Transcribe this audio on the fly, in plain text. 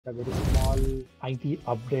A very small IT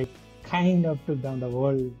update kind of took down the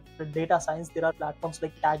world. For data science, there are platforms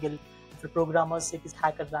like Kaggle. For programmers, it is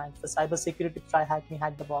HackerRank. For cybersecurity, try Hack Me,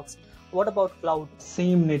 Hack the Box. What about cloud?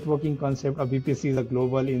 Same networking concept. A VPC is a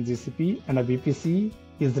global in GCP and a VPC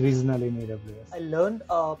is regional in AWS. I learned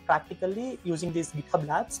practically using these GitHub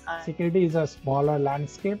labs. And Security is a smaller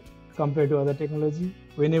landscape compared to other technology.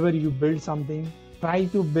 Whenever you build something, try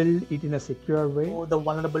to build it in a secure way. the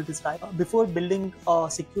vulnerabilities, right? Before building a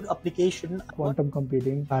secure application, Quantum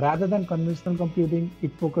computing, rather than conventional computing,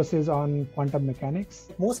 it focuses on quantum mechanics.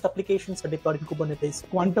 most applications are deployed in Kubernetes.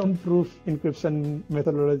 Quantum proof encryption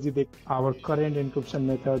methodology, our current encryption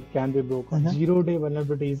method can be broken. Zero-day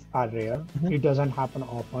vulnerabilities are rare. It doesn't happen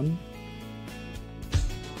often.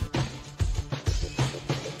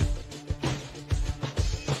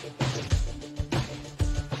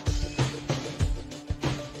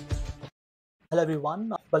 Hello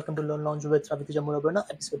everyone, welcome to Learn Launch with Ravitija Murabana,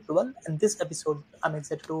 episode 12. In this episode, I'm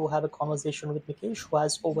excited to have a conversation with Mikesh, who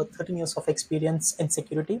has over 13 years of experience in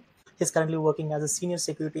security. He's currently working as a senior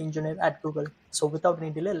security engineer at Google. So without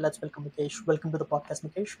any delay, let's welcome Mikesh. Welcome to the podcast,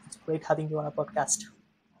 Mikesh. It's great having you on our podcast.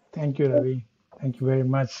 Thank you, Ravi. Thank you very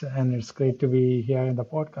much. And it's great to be here in the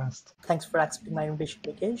podcast. Thanks for accepting my invitation,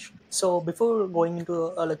 Mikesh. So before going into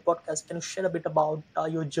podcast, can you share a bit about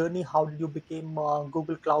your journey? How did you become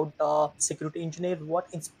Google Cloud security engineer? What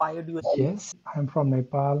inspired you? Yes, I'm from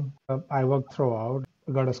Nepal. I worked throughout,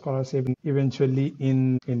 got a scholarship eventually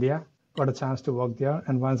in India. Got a chance to work there.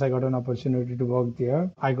 And once I got an opportunity to work there,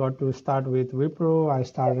 I got to start with Wipro. I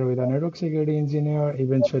started with a network security engineer.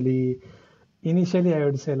 Initially, I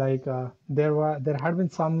would say there had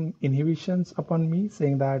been some inhibitions upon me,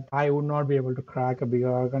 saying that I would not be able to crack a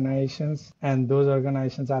bigger organizations, and those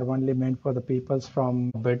organizations are only meant for the peoples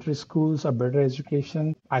from better schools or better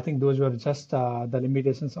education. I think those were just the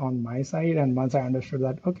limitations on my side. And once I understood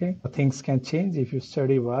that, okay, things can change if you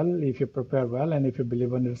study well, if you prepare well, and if you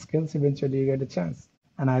believe in your skills, eventually you get a chance.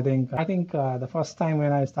 And I think the first time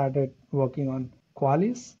when I started working on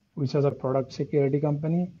Qualys, which was a product security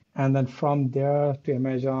company, and then from there to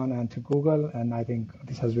Amazon and to Google. And I think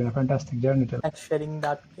this has been a fantastic journey. Thanks for sharing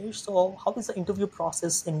that, Mikesh. So how is the interview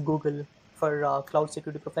process in Google for cloud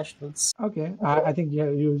security professionals? Okay, I think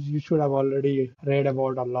you should have already read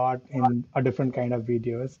about a lot in a different kind of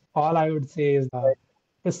videos. All I would say is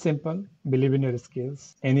it's simple. Believe in your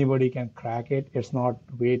skills. Anybody can crack it. It's not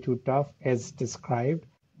way too tough as described.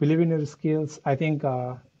 Believe in your skills. I think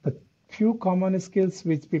the few common skills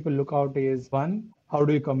which people look out is one, how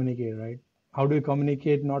do you communicate, right? How do you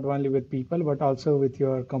communicate not only with people, but also with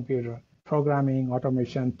your computer? Programming,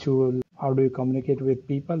 automation, tool, how do you communicate with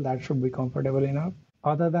people? That should be comfortable enough.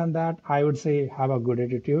 Other than that, I would say have a good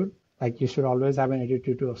attitude. Like you should always have an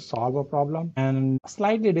attitude to solve a problem. And a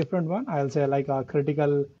slightly different one, I'll say like a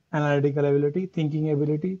critical analytical ability,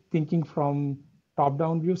 thinking from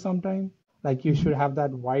top-down view sometimes. Like you should have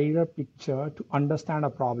that wider picture to understand a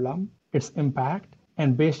problem, its impact,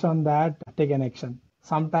 and based on that, take an action.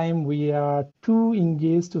 Sometimes we are too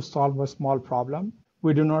engaged to solve a small problem.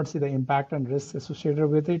 We do not see the impact and risks associated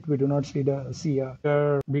with it. We do not see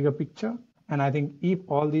a bigger picture. And I think if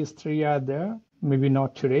all these three are there, maybe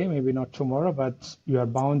not today, maybe not tomorrow, but you are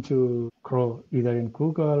bound to grow either in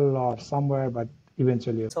Google or somewhere, but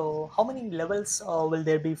eventually. So how many levels will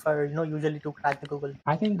there be for usually to crack the Google?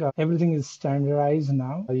 I think everything is standardized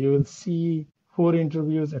now. You will see 4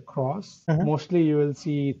 interviews across. Mostly you will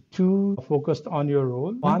see 2 focused on your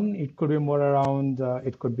role. One, it could be more around,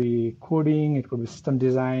 it could be coding, it could be system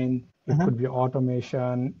design, it could be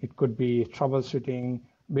automation, it could be troubleshooting.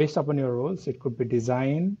 Based upon your roles, it could be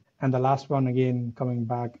design. And the last one, again, coming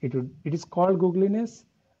back, it is called Googliness,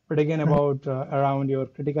 but again about around your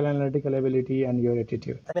critical analytical ability and your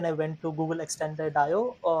attitude. When I went to Google Extended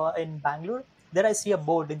IO in Bangalore, there I see a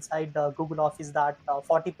board inside Google Office that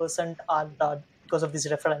 40% are because of this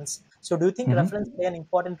reference. So do you think reference play an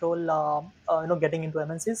important role getting into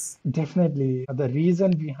MNCs? Definitely. The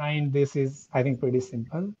reason behind this is, I think, pretty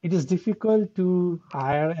simple. It is difficult to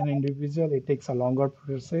hire an individual. It takes a longer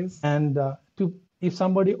process. And if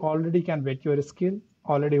somebody already can vet your skill,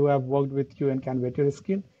 already who have worked with you and can vet your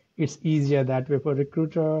skill, it's easier that way for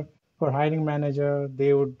recruiter, for hiring manager.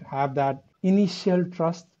 They would have that initial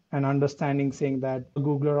trust and understanding, saying that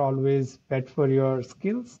Googler always bet for your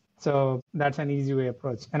skills. So that's an easy way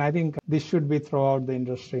approach. And I think this should be throughout the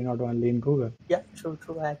industry, not only in Google. Yeah, true.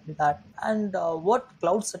 I agree with that. And what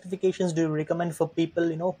cloud certifications do you recommend for people,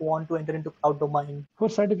 who want to enter into cloud domain? For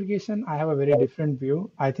certification, I have a very different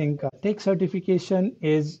view. I think tech certification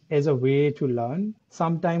is a way to learn.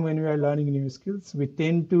 Sometime when we are learning new skills, we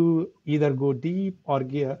tend to either go deep or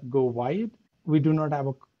go wide. We do not have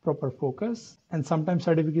a proper focus. And sometimes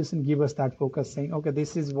certification give us that focus saying, okay,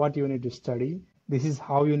 this is what you need to study. This is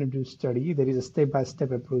how you need to study. There is a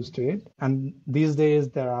step-by-step approach to it. And these days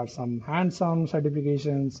there are some hands-on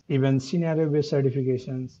certifications, even scenario-based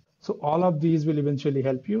certifications. So all of these will eventually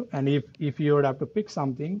help you. And if you would have to pick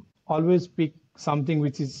something, always pick something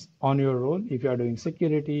which is on your role. If you are doing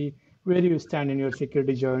security, where you stand in your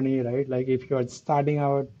security journey, right? Like if you are starting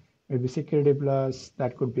out, maybe security plus,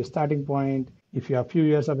 that could be a starting point. If you have few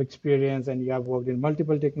years of experience and you have worked in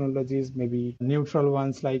multiple technologies, maybe neutral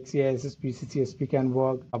ones like CISSP, CCSP can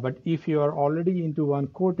work. But if you are already into one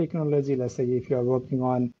core technology, let's say if you are working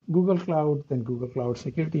on Google Cloud, then Google Cloud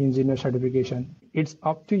Security Engineer certification, it's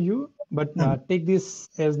up to you. But take this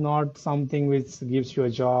as not something which gives you a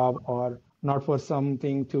job or not for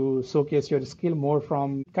something to showcase your skill, more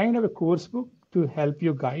from kind of a course book to help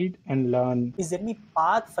you guide and learn. Is there any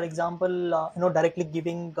path, for example, directly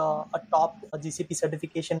giving a top GCP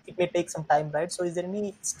certification? It may take some time, right? So is there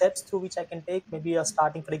any steps through which I can take? Maybe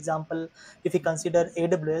starting, for example, if you consider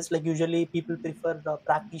AWS, like usually people prefer the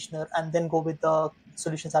practitioner and then go with the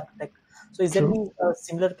solutions architect. So is there True. any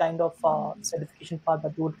similar kind of certification path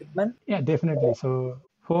that you would recommend? Yeah, definitely. So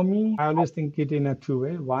for me, I always think it in a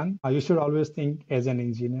two-way. One, you should always think as an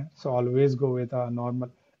engineer. So always go with a normal,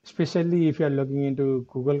 especially if you're looking into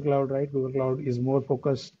Google Cloud, right? Google Cloud is more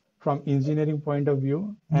focused from engineering point of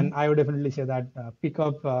view. And I would definitely say that pick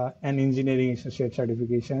up an engineering associate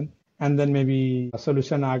certification and then maybe a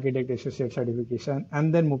solution architect associate certification,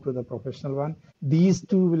 and then move to the professional one. These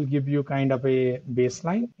two will give you kind of a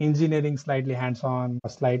baseline. Engineering, slightly hands-on,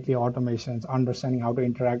 slightly automations, understanding how to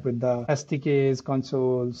interact with the SDKs,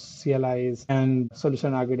 consoles, CLIs, and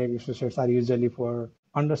solution architect associates are usually for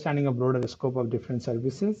understanding a broader scope of different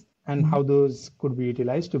services and how those could be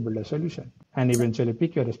utilized to build a solution and eventually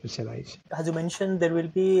pick your specialization. As you mentioned, there will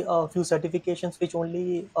be a few certifications which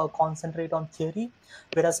only concentrate on theory,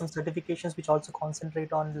 whereas some certifications which also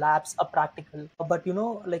concentrate on labs are practical. But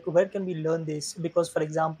like where can we learn this? Because, for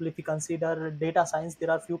example, if you consider data science,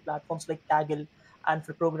 there are few platforms like Kaggle, and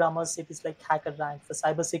for programmers, it is like HackerRank. For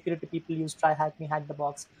cybersecurity, people use Try Hack Me, Hack the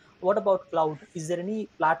Box. What about cloud? Is there any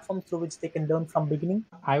platform through which they can learn from beginning?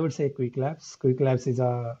 I would say Quick Labs. Quick Labs is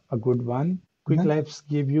a good one. Quick Labs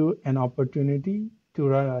give you an opportunity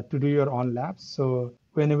to do your own labs. So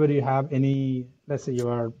whenever you have any, let's say you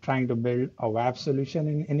are trying to build a web solution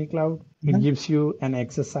in any cloud, it gives you an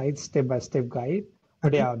exercise, step-by-step guide.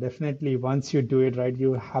 But yeah, definitely once you do it right,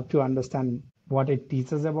 you have to understand what it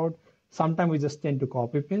teaches about. Sometimes we just tend to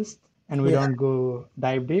copy paste and we Yeah. don't go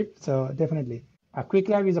dive deep. So definitely. A quick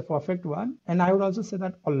lab is a perfect one. And I would also say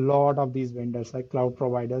that a lot of these vendors, like cloud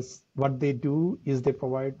providers, what they do is they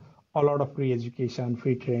provide a lot of free education,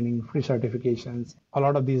 free training, free certifications. A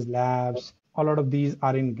lot of these labs, a lot of these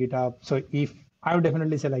are in GitHub. So if I would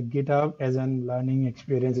definitely say like GitHub as an learning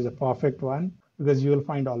experience is a perfect one because you will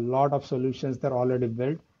find a lot of solutions that are already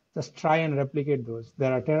built. Just try and replicate those.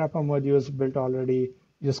 There are Terraform modules built already.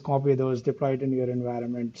 Just copy those, deploy it in your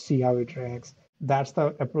environment, see how it reacts. That's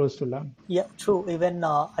the approach to learn. Yeah, true. Even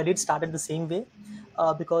I did start it the same way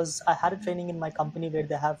because I had a training in my company where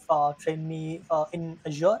they have trained me in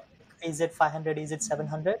Azure, AZ 500, AZ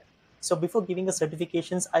 700. So before giving the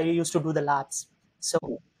certifications, I used to do the labs. So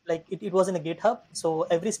like it was in a GitHub. So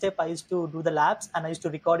every step I used to do the labs and I used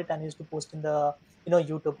to record it and I used to post in the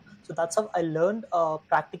YouTube. So that's how I learned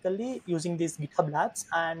practically using these GitHub labs.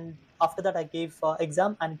 And after that, I gave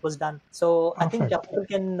exam and it was done. So I think Perfect. people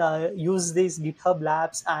can use these GitHub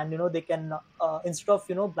labs and they can instead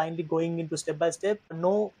of blindly going into step by step,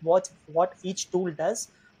 know what each tool does,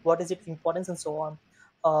 what is its importance, and so on,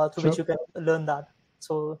 through which Sure. you can learn that.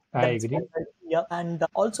 So I that's agree. yeah. And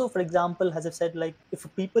also, for example, as I've said, like if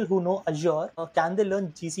people who know Azure, can they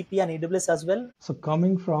learn GCP and AWS as well? So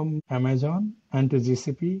coming from Amazon and to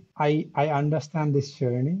GCP, I understand this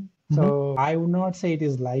journey. So I would not say it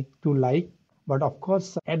is like to like, but of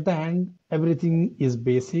course, at the end, everything is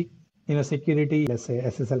basic in a security, let's say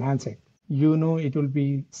SSL handshake. You know, it will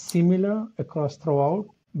be similar across throughout,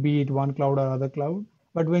 be it one cloud or other cloud.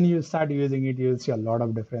 But when you start using it, you'll see a lot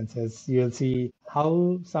of differences. You'll see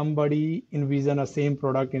how somebody envision a same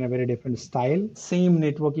product in a very different style. Same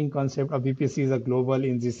networking concept. A VPC is a global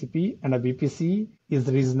in GCP and a VPC is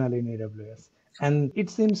regional in AWS. And it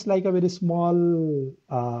seems like a very small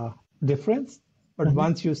difference. But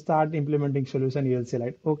once you start implementing solution, you'll see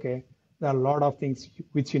like, okay, there are a lot of things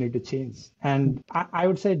which you need to change. And I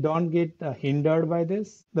would say don't get hindered by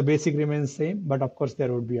this. The basic remains same, but of course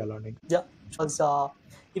there would be a learning. Yeah, because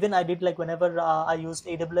even I did like whenever I used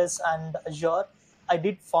AWS and Azure, I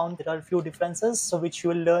did found there are a few differences, so which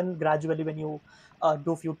you will learn gradually when you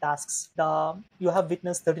do few tasks. You have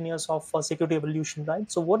witnessed 13 years of security evolution,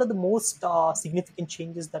 right? So what are the most significant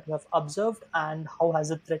changes that you have observed, and how has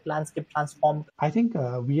the threat landscape transformed? I think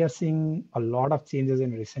we are seeing a lot of changes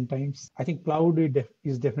in recent times. I think cloud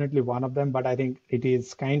is definitely one of them, but I think it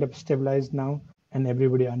is kind of stabilized now and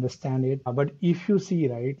everybody understand it. But if you see,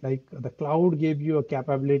 right, like the cloud gave you a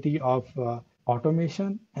capability of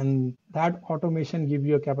automation, and that automation give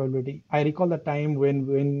you a capability. I recall the time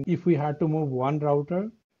when if we had to move one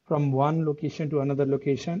router from one location to another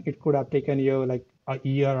location, it could have taken you like a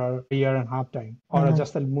year or a year and a half time, or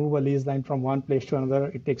just to move a lease line from one place to another,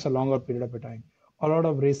 it takes a longer period of time. A lot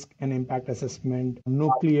of risk and impact assessment,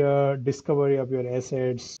 no clear discovery of your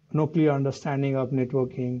assets, no clear understanding of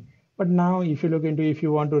networking. But now, if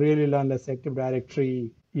you want to really learn the Active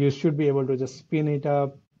Directory, you should be able to just spin it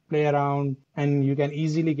up, play around, and you can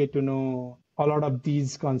easily get to know a lot of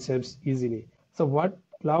these concepts easily. So what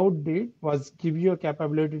cloud did was give you a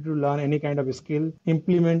capability to learn any kind of skill,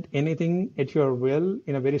 implement anything at your will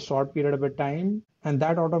in a very short period of a time. And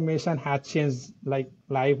that automation has changed like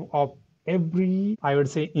life of every, I would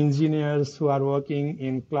say, engineers who are working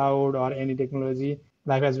in cloud or any technology.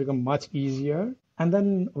 Life has become much easier. And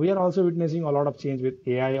then we are also witnessing a lot of change with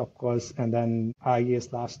AI, of course, and then I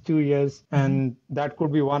guess last 2 years. And that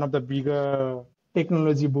could be one of the bigger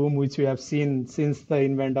technology boom which we have seen since the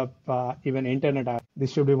invent of even internet.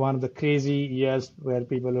 This should be one of the crazy years where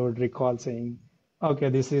people would recall saying, okay,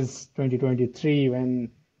 this is 2023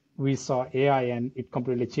 when we saw AI and it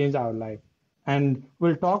completely changed our life. And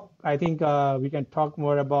we'll talk, I think we can talk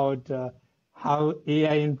more about how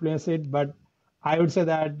AI influenced it, but I would say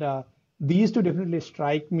that these two definitely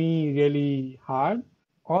strike me really hard.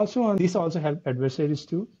 Also, this also helped adversaries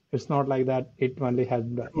too. It's not like that it only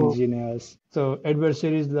helped the engineers. So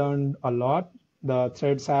adversaries learned a lot. The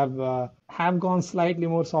threats have gone slightly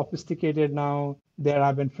more sophisticated now. There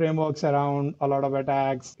have been frameworks around a lot of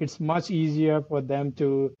attacks. It's much easier for them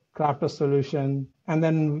to craft a solution. And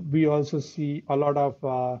then we also see a lot of,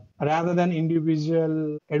 rather than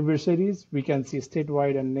individual adversaries, we can see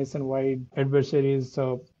statewide and nationwide adversaries.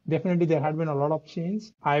 So definitely there had been a lot of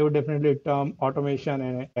change. I would definitely term automation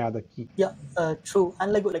and AI the key. Yeah, true.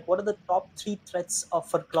 And like, what are the top three threats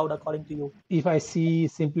for cloud according to you? If I see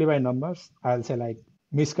simply by numbers, I'll say like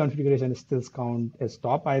misconfiguration still count as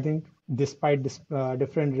top, I think. Despite this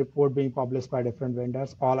different report being published by different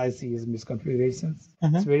vendors, all I see is misconfigurations.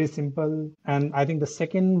 It's very simple. And I think the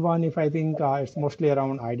second one, if I think it's mostly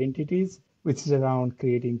around identities, which is around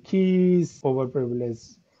creating keys,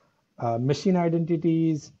 overprivileged machine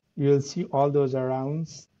identities. You'll see all those around.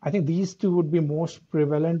 I think these two would be most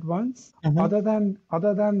prevalent ones. Other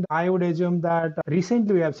than, I would assume that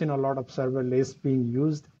recently we have seen a lot of serverless being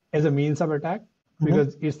used as a means of attack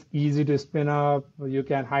because it's easy to spin up. You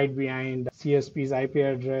can hide behind CSP's IP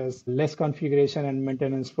address, less configuration and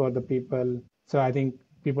maintenance for the people. So I think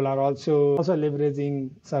people are also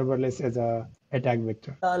leveraging serverless as a attack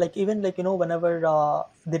vector. Like even like whenever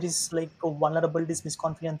there is like vulnerabilities,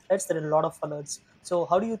 misconfident threats, there are a lot of alerts. So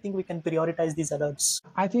how do you think we can prioritize these alerts?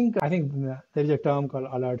 I think there is a term called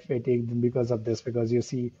alert fatigue because of this, because you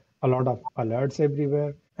see a lot of alerts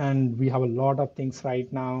everywhere, and we have a lot of things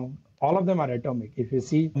right now. All of them are atomic. If you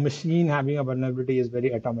see a machine having a vulnerability is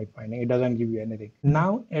very atomic finding. It doesn't give you anything.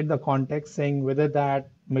 Now at the context saying whether that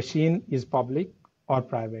machine is public or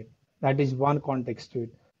private. That is one context to it.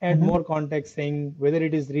 Add more context saying whether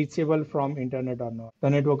it is reachable from internet or not, the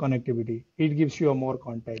network connectivity. It gives you a more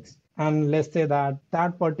context. And let's say that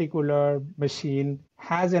that particular machine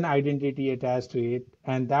has an identity attached to it,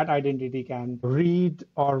 and that identity can read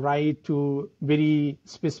or write to very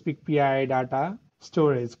specific PII data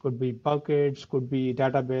storage, could be buckets, could be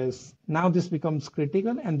database. Now this becomes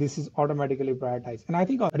critical and this is automatically prioritized. And I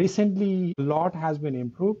think recently a lot has been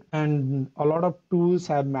improved and a lot of tools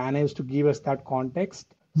have managed to give us that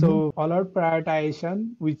context. So alert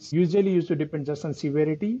prioritization, which usually used to depend just on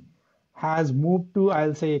severity, has moved to,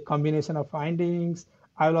 I'll say, a combination of findings.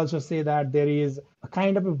 I will also say that there is a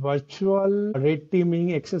kind of a virtual red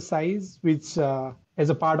teaming exercise, which as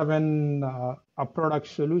a part of a product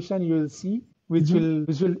solution, you will see, which will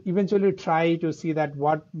eventually try to see that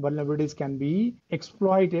what vulnerabilities can be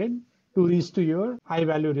exploited to reach to your high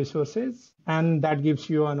value resources. And that gives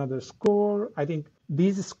you another score. I think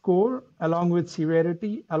these score, along with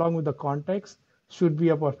severity, along with the context, should be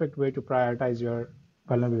a perfect way to prioritize your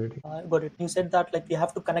vulnerability. Got it. You said that like we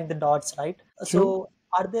have to connect the dots, right? True. So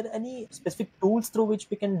are there any specific tools through which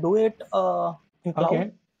we can do it in cloud?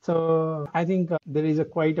 Okay. So I think there is a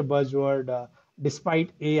quite a buzzword.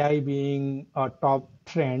 Despite AI being a top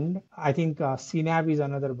trend, I think CNAP is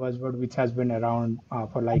another buzzword which has been around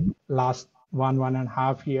for like last one and a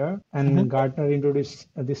half year, and Gartner introduced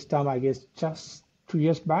this term, I guess, just 2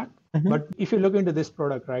 years back. But if you look into this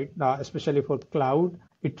product, right, especially for cloud,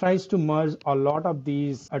 it tries to merge a lot of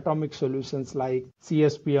these atomic solutions like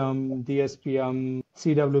CSPM, DSPM,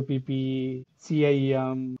 CWPP,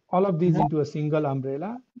 CIEM, all of these into a single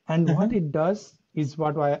umbrella. And what it does is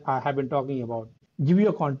what I have been talking about. Give you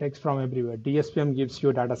a context from everywhere. DSPM gives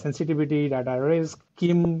you data sensitivity, data risk.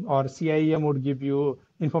 KIM or CIEM would give you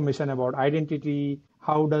information about identity.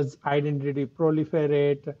 How does identity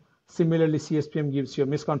proliferate? Similarly, CSPM gives you a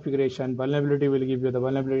misconfiguration. Vulnerability will give you the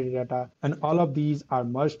vulnerability data. And all of these are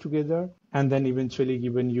merged together and then eventually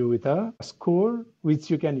given you with a score, which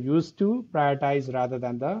you can use to prioritize rather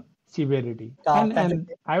than the severity. And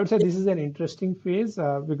I would say this is an interesting phase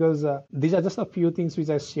because these are just a few things which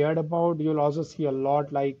I shared about. You'll also see a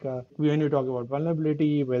lot like when you talk about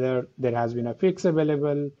vulnerability, whether there has been a fix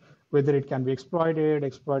available, whether it can be exploited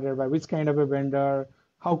by which kind of a vendor,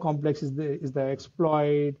 how complex is the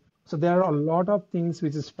exploit. So there are a lot of things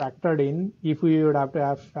which is factored in. If we would have to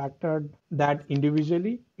have factored that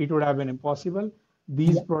individually, it would have been impossible.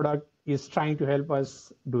 These product is trying to help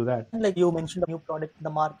us do that. Like you mentioned, a new product in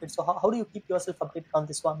the market. So how do you keep yourself updated on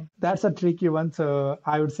this one? That's a tricky one. So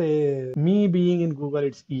I would say me being in Google,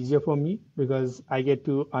 it's easier for me because I get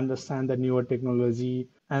to understand the newer technology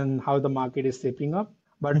and how the market is shaping up.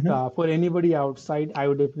 But for anybody outside, I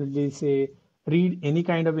would definitely say read any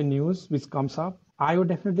kind of a news which comes up. I would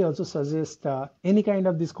definitely also suggest any kind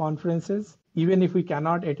of these conferences, even if we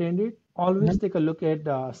cannot attend it, always take a look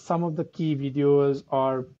at some of the key videos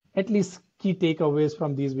or at least key takeaways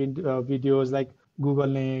from these videos like Google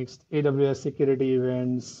Next, AWS security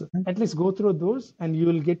events. At least go through those and you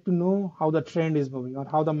will get to know how the trend is moving or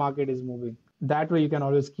how the market is moving. That way you can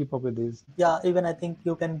always keep up with this. Yeah, even I think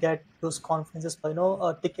you can get those conferences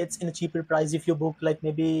for tickets in a cheaper price if you book like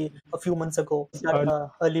maybe a few months ago.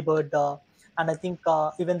 Early bird. And I think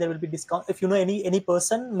even there will be discount if you know any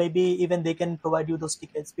person, maybe even they can provide you those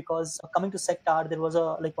tickets. Because coming to Sector, there was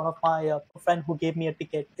one of my friend who gave me a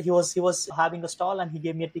ticket. He was having a stall and he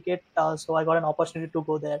gave me a ticket, so I got an opportunity to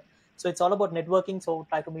go there. So it's all about networking. So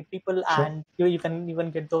try to meet people, and you can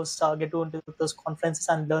even get into those conferences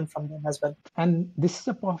and learn from them as well. And this is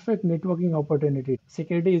a perfect networking opportunity.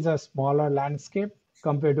 Security is a smaller landscape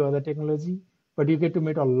compared to other technology, but you get to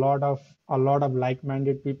meet a lot of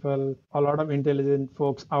like-minded people, a lot of intelligent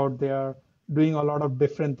folks out there doing a lot of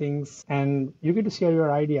different things, and you get to share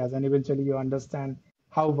your ideas, and eventually you understand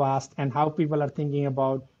how vast and how people are thinking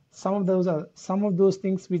about some of those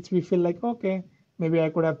things which we feel like, okay, maybe I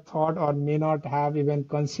could have thought or may not have even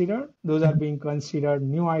considered. Those are being considered,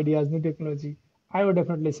 new ideas, new technology. I would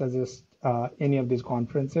definitely suggest any of these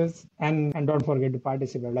conferences, and don't forget to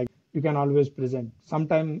participate. Like you can always present.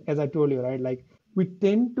 Sometimes, as I told you, right, like we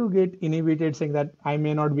tend to get inhibited saying that I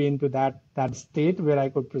may not be into that state where I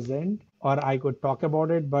could present or I could talk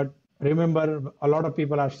about it. But remember, a lot of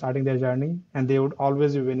people are starting their journey, and they would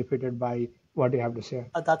always be benefited by what you have to share.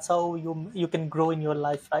 That's how you can grow in your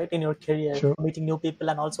life, right? In your career, Sure. meeting new people,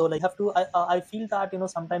 and also like have to. I feel that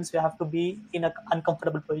sometimes you have to be in an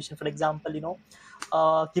uncomfortable position. For example,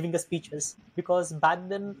 giving a speeches, because back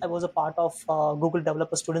then I was a part of Google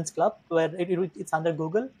Developer Students Club where it's under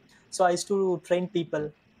Google. So I used to train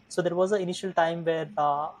people. So there was an initial time where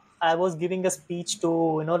I was giving a speech to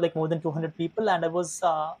like more than 200 people, and I was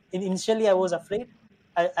initially I was afraid.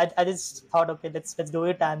 I just thought, okay, let's do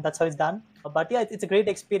it, and that's how it's done. But yeah, it's a great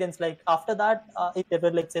experience. Like after that, if there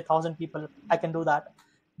were like say 1,000 people, I can do that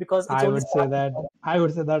because it's I only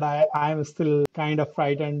would say that I am still kind of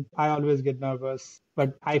frightened. I always get nervous,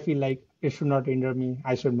 but I feel like it should not hinder me.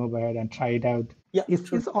 I should move ahead and try it out. yeah, It's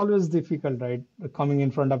true. it's always difficult, right? Coming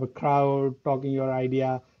in front of a crowd, talking your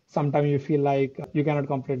idea. Sometimes you feel like you cannot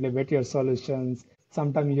completely vet your solutions.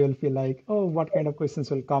 Sometimes you'll feel like, oh, what kind of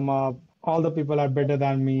questions will come up? All the people are better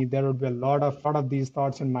than me. There would be a lot of these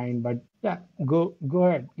thoughts in mind. But yeah, go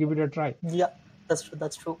ahead, give it a try. Yeah, that's true.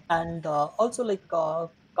 That's true. And also like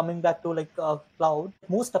coming back to like cloud,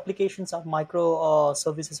 most applications are micro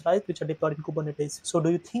services, right, which are deployed in Kubernetes. So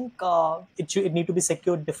do you think it need to be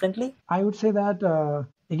secured differently? I would say that,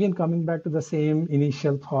 again, coming back to the same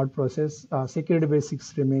initial thought process, security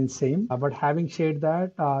basics remain same. But having said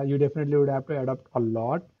that, you definitely would have to adapt a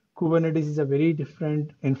lot. Kubernetes is a very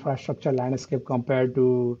different infrastructure landscape compared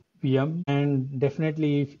to VM. And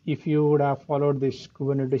definitely, if you would have followed this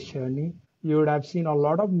Kubernetes journey, you would have seen a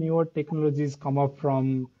lot of newer technologies come up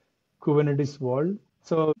from Kubernetes world.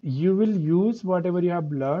 So you will use whatever you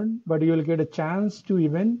have learned, but you will get a chance to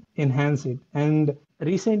even enhance it. And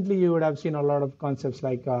recently, you would have seen a lot of concepts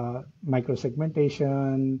like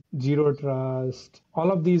microsegmentation, zero trust. All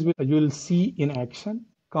of these you'll see in action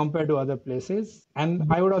compared to other places. And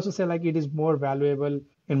I would also say like it is more valuable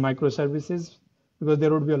in microservices because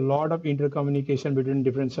there would be a lot of intercommunication between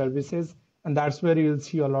different services. And that's where you'll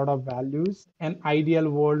see a lot of values. An ideal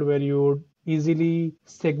world where you would easily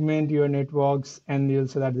segment your networks and you'll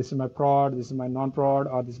say that this is my prod, this is my non-prod,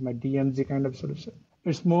 or this is my DMZ kind of solution.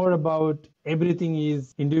 It's more about everything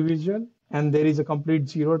is individual and there is a complete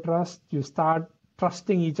zero trust. You start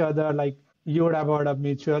trusting each other like you would have heard of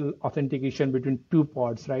mutual authentication between two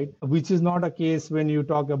pods, right? Which is not a case when you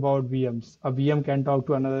talk about VMs. A VM can talk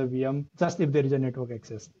to another VM just if there is a network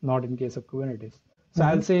access, not in case of Kubernetes. So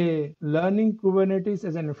I'll say learning Kubernetes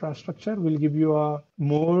as an infrastructure will give you a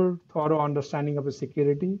more thorough understanding of the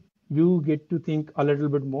security. You get to think a little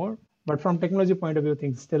bit more, but from technology point of view,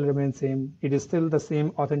 things still remain same. It is still the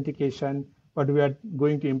same authentication, but we are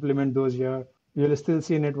going to implement those here. You'll still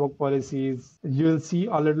see network policies. You'll see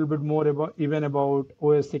a little bit more about even about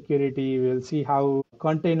OS security. We'll see how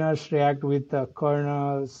containers react with the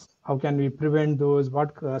kernels. How can we prevent those?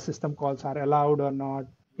 What system calls are allowed or not?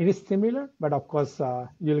 It is similar, but of course,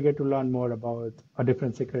 you'll get to learn more about a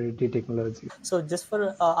different security technology. So just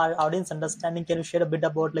for our audience understanding, can you share a bit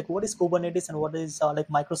about like what is Kubernetes and what is like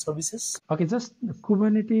microservices? Okay, just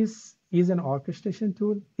Kubernetes is an orchestration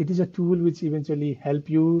tool. It is a tool which eventually help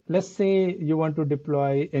you. Let's say you want to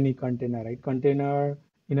deploy any container, right? Container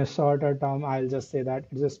in a shorter term, I'll just say that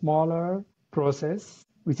it's a smaller process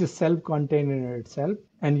which is self-contained in itself,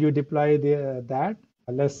 and you deploy that.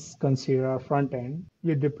 Let's consider front end.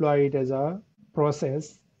 You deploy it as a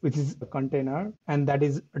process which is a container, and that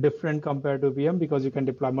is different compared to VM because you can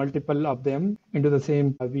deploy multiple of them into the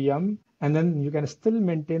same VM, and then you can still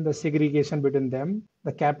maintain the segregation between them.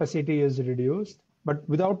 The capacity is reduced. But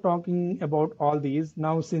without talking about all these,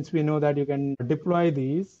 now since we know that you can deploy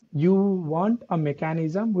these, you want a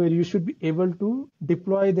mechanism where you should be able to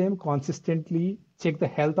deploy them consistently, check the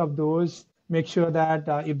health of those, make sure that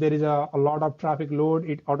if there is a lot of traffic load,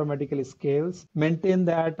 it automatically scales, maintain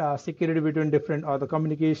that security between different or the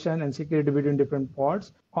communication and security between different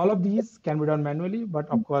pods. All of these can be done manually, but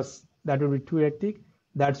of course that would be too hectic.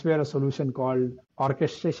 That's where a solution called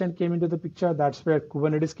orchestration came into the picture. That's where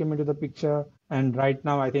Kubernetes came into the picture. And right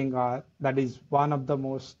now, I think that is one of the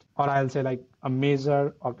most, or I'll say like a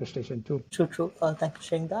major orchestration tool. True, true. Thank you for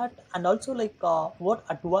sharing that. And also, like, what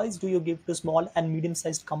advice do you give to small and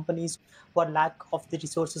medium-sized companies for lack of the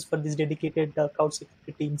resources for these dedicated cloud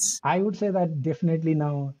security teams? I would say that definitely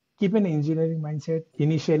now keep an engineering mindset.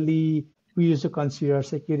 Initially, we used to consider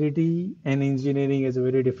security and engineering as a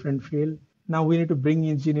very different field. Now we need to bring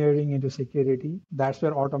engineering into security. That's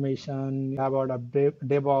where automation, about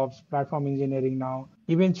DevOps, platform engineering now.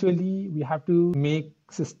 Eventually, we have to make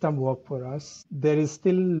system work for us. There is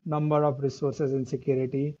still number of resources in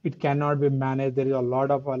security. It cannot be managed. There is a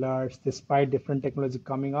lot of alerts despite different technology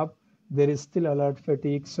coming up. There is still alert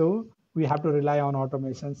fatigue. So we have to rely on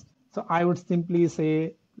automations. So I would simply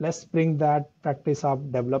say, let's bring that practice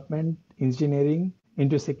of development, engineering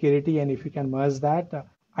into security. And if you can merge that,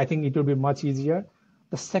 I think it would be much easier.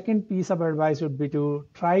 The second piece of advice would be to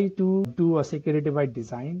try to do a security by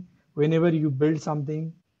design. Whenever you build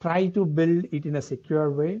something, try to build it in a secure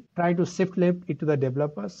way. Try to shift left it to the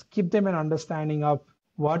developers. Give them an understanding of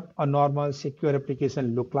what a normal secure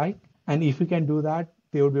application look like. And if you can do that,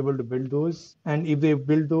 they would be able to build those. And if they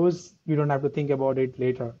build those, you don't have to think about it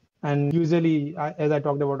later. And usually, as I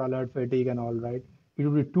talked about alert fatigue and all, right, it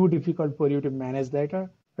would be too difficult for you to manage later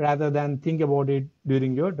rather than think about it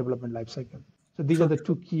during your development lifecycle. So these are the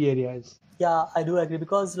two key areas. Yeah, I do agree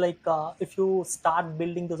because like if you start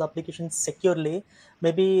building those applications securely,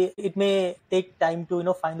 maybe it may take time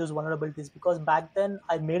to find those vulnerabilities. Because back then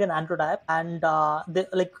I made an Android app and I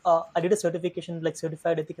did a certification like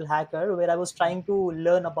certified ethical hacker where I was trying to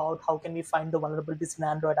learn about how can we find the vulnerabilities in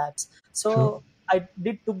Android apps. So True. I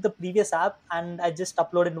did took the previous app and I just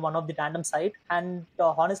uploaded in one of the random site. And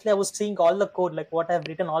honestly, I was seeing all the code, like what I've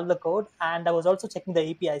written, all the code, and I was also checking the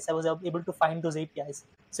APIs. I was able to find those APIs.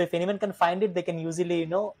 So if anyone can find it, they can usually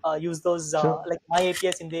use those Sure. like my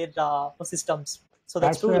APIs in their systems. So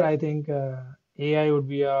that's That's true. where I think AI would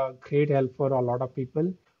be a great help for a lot of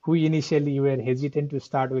people who initially were hesitant to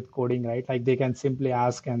start with coding, right? Like they can simply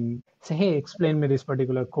ask and say, hey, explain me this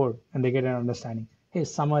particular code, and they get an understanding. Hey,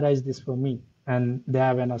 summarize this for me, and they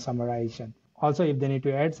have a summarization. Also, if they need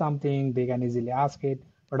to add something, they can easily ask it.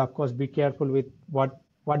 But of course, be careful with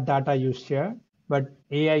what data you share, but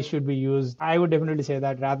AI should be used. I would definitely say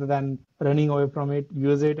that rather than running away from it,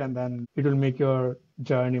 use it, and then it will make your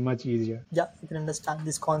journey much easier. Yeah, you can understand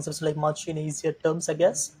these concepts like much in easier terms, I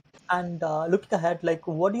guess. And looking ahead, like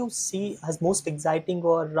what do you see as most exciting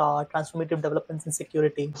or transformative developments in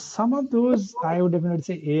security? Some of those, I would definitely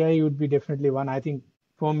say AI would be definitely one. I think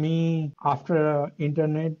for me, after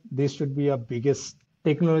internet, this should be a biggest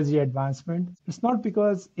technology advancement. It's not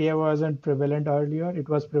because AI wasn't prevalent earlier, it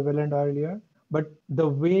was prevalent earlier, but the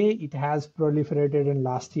way it has proliferated in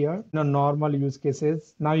last year, normal use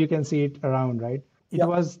cases, now you can see it around, right? It Yeah,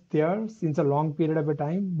 was there since a long period of a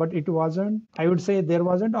time, but it wasn't, I would say there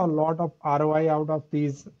wasn't a lot of ROI out of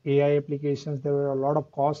these AI applications. There were a lot of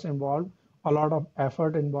costs involved, a lot of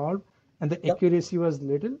effort involved, and the yeah. accuracy was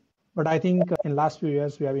little. But I think in last few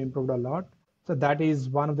years, we have improved a lot. So that is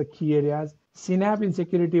one of the key areas. CNAP in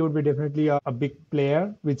security would be definitely a big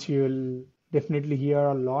player, which you'll definitely hear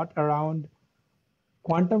a lot around.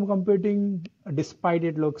 Quantum computing, despite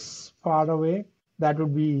it looks far away, that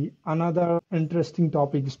would be another interesting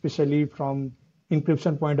topic, especially from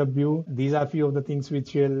encryption point of view. These are few of the things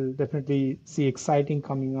which you'll definitely see exciting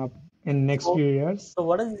coming up in next So, few years. so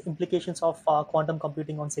what are the implications of quantum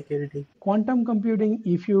computing on security? Quantum computing,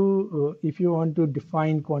 if you want to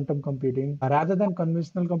define quantum computing, rather than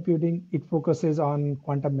conventional computing, it focuses on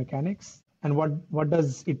quantum mechanics. And what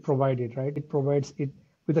does it provide it, right? It provides it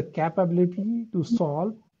with a capability to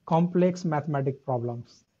solve complex mathematic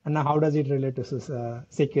problems. And now how does it relate to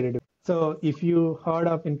security? So if you heard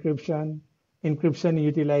of encryption, encryption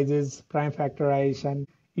utilizes prime factorization.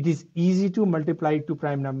 It is easy to multiply two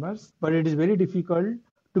prime numbers, but it is very difficult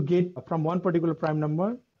to get from one particular prime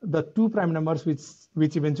number the two prime numbers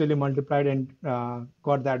which eventually multiplied and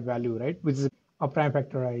got that value, right? Which is a prime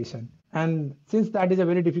factorization. And since that is a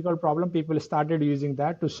very difficult problem, people started using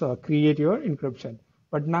that to create your encryption.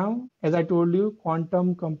 But now, as I told you,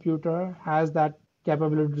 quantum computer has that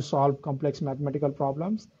capability to solve complex mathematical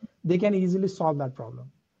problems. They can easily solve that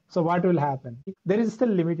problem. So what will happen? There is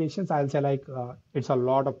still limitations. I'll say like it's a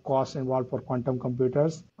lot of cost involved for quantum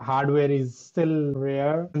computers. Hardware is still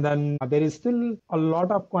rare. And then there is still a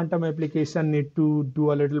lot of quantum application need to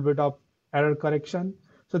do a little bit of error correction.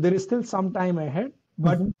 So there is still some time ahead.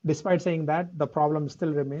 But despite saying that, the problem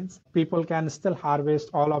still remains. People can still harvest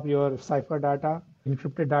all of your cipher data,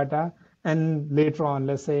 encrypted data, and later on,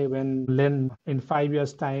 let's say when in 5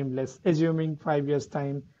 years' time, let's assuming 5 years'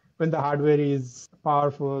 time, when the hardware is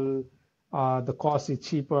powerful, the cost is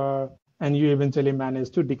cheaper, and you eventually manage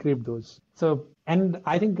to decrypt those. So, and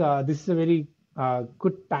I think this is a very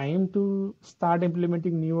good time to start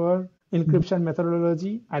implementing newer encryption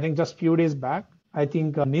methodology. I think just few days back, I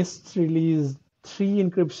think NIST released three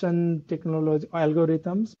encryption technology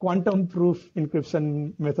algorithms, quantum proof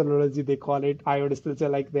encryption methodology, they call it. I would still say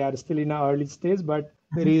like they are still in an early stage, but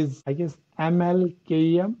there is, I guess,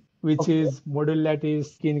 MLKEM, which Okay. is module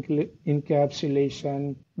lattice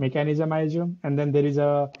encapsulation mechanism, I assume. And then there is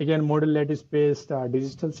again, module lattice based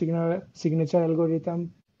digital signature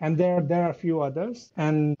algorithm. And there are a few others.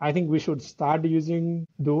 And I think we should start using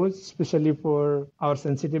those, especially for our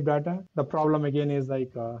sensitive data. The problem again is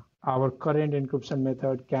like our current encryption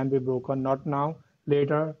method can be broken, not now,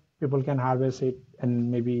 later. People can harvest it and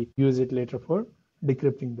maybe use it later for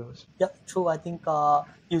decrypting those. Yeah, true. I think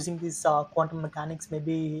using these quantum mechanics,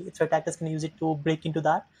 maybe threat actors can use it to break into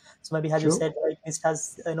that. So maybe, as you True. said, like NIST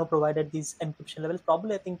has provided these encryption levels.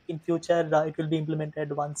 Probably, I think in future it will be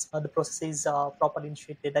implemented once the process is properly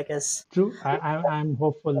initiated, I guess. True. I'm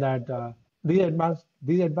hopeful that these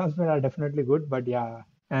advancements are definitely good, but yeah,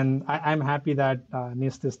 and I'm happy that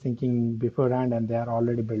NIST is thinking beforehand and they are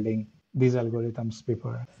already building these algorithms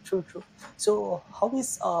before. True, true. So, how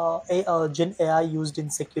is Gen AI used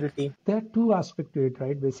in security? There are two aspects to it,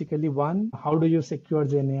 right? Basically, one, how do you secure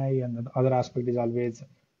GenAI? And the other aspect is always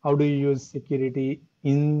how do you use security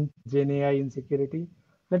in GenAI in security?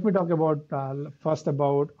 Let me talk about first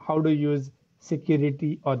about how to use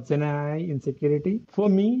security or GenAI in security. For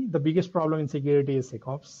me, the biggest problem in security is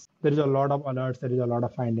SecOps. There is a lot of alerts, there is a lot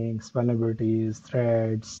of findings, vulnerabilities,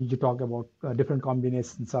 threats. You talk about different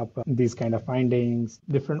combinations of these kind of findings,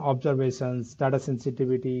 different observations, data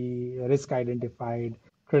sensitivity, risk identified,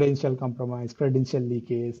 credential compromise, credential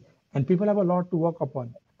leakage, and people have a lot to work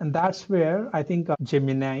upon. And that's where I think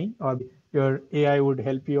Gemini or your AI would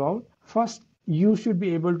help you out. First, you should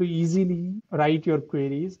be able to easily write your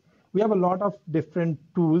queries. We have a lot of different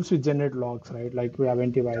tools to generate logs, right? Like we have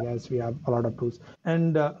antivirus, we have a lot of tools.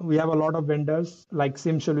 And we have a lot of vendors like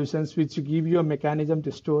SIM solutions, which give you a mechanism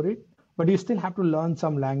to store it, but you still have to learn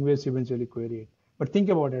some language to eventually query it. But think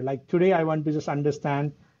about it. Like today, I want to just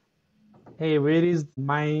understand hey, where is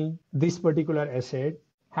this particular asset?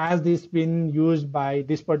 Has this been used by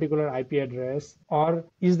this particular IP address? Or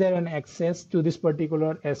is there an access to this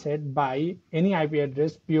particular asset by any IP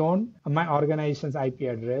address beyond my organization's IP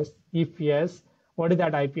address? If yes, what is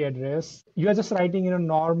that IP address? You are just writing in a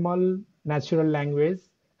normal, natural language,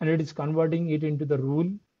 and it is converting it into the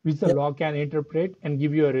rule which the Yeah. law can interpret and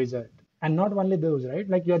give you a result. And not only those, right?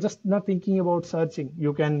 Like you're just not thinking about searching.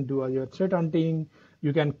 You can do your threat hunting.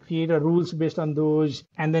 You can create a rules based on those,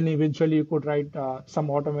 and then eventually you could write some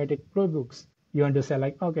automatic playbooks. You want to say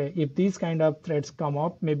like, okay, if these kind of threats come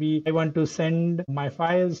up, maybe I want to send my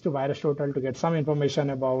files to VirusTotal to get some information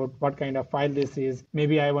about what kind of file this is.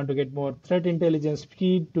 Maybe I want to get more threat intelligence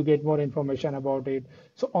feed to get more information about it.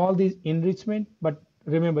 So all these enrichment, but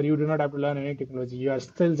remember, you do not have to learn any technology. You are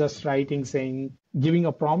still just writing, saying, giving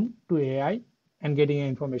a prompt to AI and getting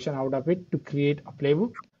information out of it to create a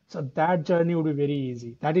playbook. So that journey would be very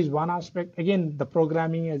easy. That is one aspect. Again, the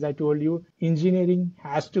programming, as I told you, engineering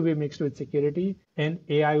has to be mixed with security, and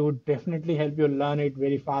AI would definitely help you learn it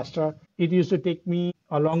very faster. It used to take me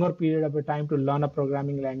a longer period of a time to learn a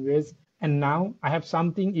programming language. And now I have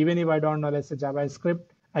something, even if I don't know, let's say JavaScript,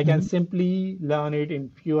 I can Mhm. simply learn it in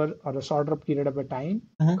fewer or a shorter period of a time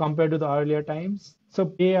Mhm. compared to the earlier times.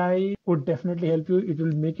 So AI would definitely help you. It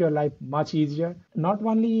will make your life much easier. Not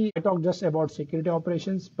only I talk just about security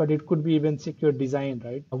operations, but it could be even secure design,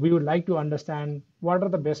 right? We would like to understand what are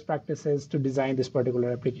the best practices to design this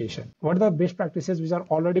particular application. What are the best practices which are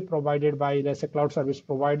already provided by, let's say, cloud service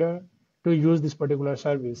provider to use this particular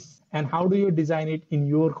service, and how do you design it in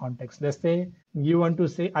your context? Let's say you want to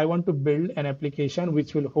say, I want to build an application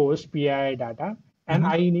which will host PII data, and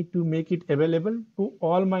Mhm. I need to make it available to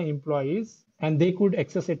all my employees and they could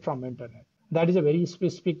access it from internet. That is a very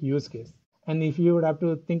specific use case. And if you would have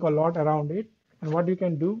to think a lot around it, and what you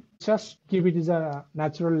can do, just give it as a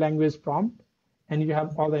natural language prompt and you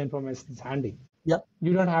have all the information handy. Yeah.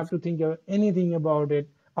 You don't have to think of anything about it.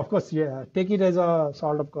 Of course, yeah, take it as a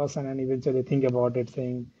sort of caution and eventually think about it,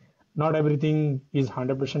 saying not everything is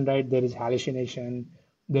 100% right. There is hallucination.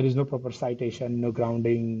 There is no proper citation, no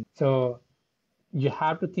grounding. So you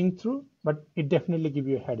have to think through, but it definitely give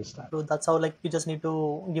you a head start. So that's how, like, you just need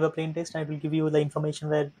to give a plain text and it will give you the information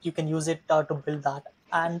where you can use it to build that.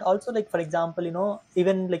 And also, like, for example,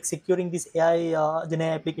 even like securing these AI Gen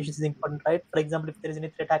AI applications is important, right? For example, if there is any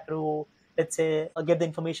threat actor who, let's say, get the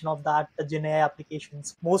information of that Gen AI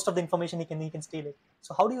applications, most of the information he can steal it.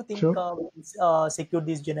 So how do you think Sure. secure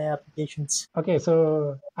these Gen AI applications? Okay,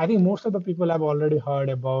 so I think most of the people have already heard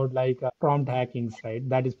about like prompt hackings, right?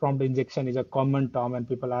 That is prompt injection is a common term and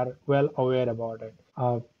people are well aware about it.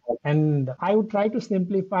 And I would try to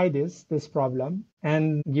simplify this problem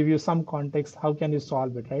and give you some context. How can you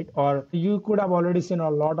solve it, right? Or you could have already seen a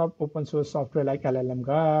lot of open source software like LLM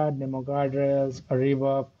Guard, Nemo Guardrails,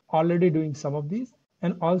 Reverb already doing some of these.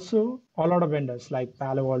 And also a lot of vendors like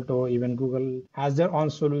Palo Alto, even Google has their own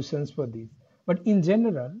solutions for these. But in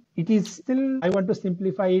general, it is still, I want to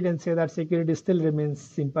simplify it and say that security still remains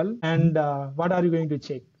simple. And what are you going to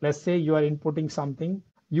check? Let's say you are inputting something,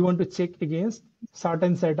 you want to check against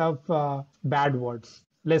certain set of bad words.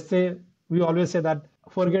 Let's say we always say that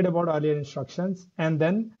forget about earlier instructions and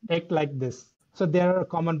then act like this. So there are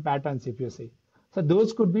common patterns if you see. So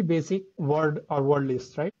those could be basic word or word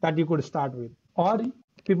lists, right? That you could start with. Or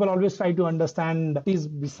people always try to understand is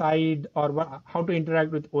beside or how to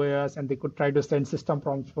interact with OS, and they could try to send system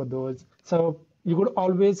prompts for those. So you could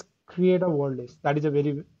always create a word list. That is a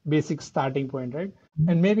very basic starting point, right?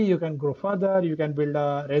 And maybe you can go further. You can build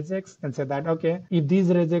a regex and say that, okay, if these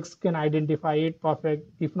regex can identify it, perfect.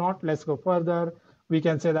 If not, let's go further. We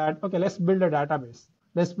can say that, okay, let's build a database.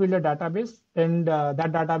 Let's build a database, and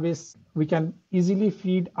that database, we can easily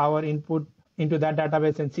feed our input into that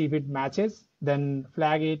database and see if it matches, then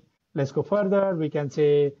flag it. Let's go further. We can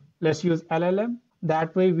say, let's use LLM.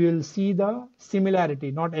 That way we'll see the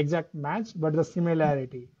similarity, not exact match, but the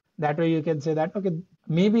similarity. That way you can say that, okay,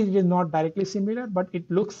 maybe it is not directly similar, but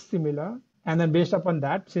it looks similar. And then based upon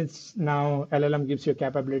that, since now LLM gives you a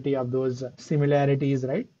capability of those similarities,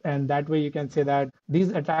 right? And that way you can say that these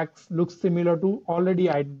attacks look similar to already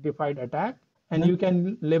identified attack, and Mhm. you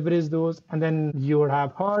can leverage those. And then you would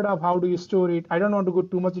have heard of how do you store it. I don't want to go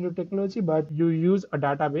too much into technology, but you use a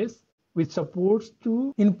database which supports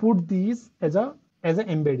to input these as an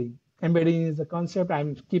embedding. Embedding is a concept.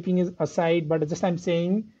 I'm keeping it aside, but just I'm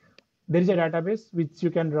saying there is a database which you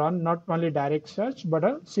can run not only direct search but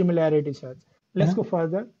a similarity search. Let's Mhm. go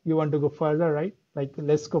further. You want to go further, right? Like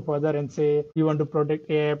let's go further and say you want to protect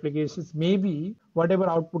AI applications. Maybe whatever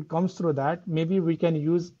output comes through that, maybe we can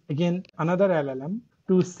use again another LLM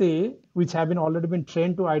to say, which have been already been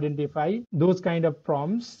trained to identify those kind of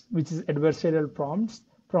prompts, which is adversarial prompts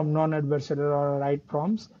from non-adversarial or right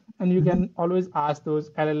prompts. And you can always ask those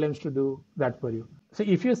LLMs to do that for you. So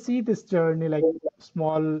if you see this journey like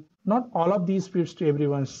small, not all of these fits to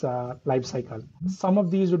everyone's life cycle. Some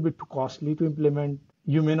of these would be too costly to implement.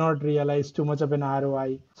 You may not realize too much of an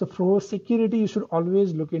ROI. So for security, you should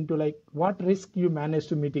always look into like what risk you manage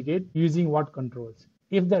to mitigate using what controls.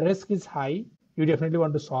 If the risk is high, you definitely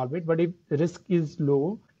want to solve it. But if the risk is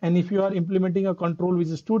low, and if you are implementing a control which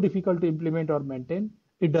is too difficult to implement or maintain,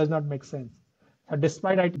 it does not make sense.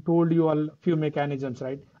 Despite I told you a few mechanisms,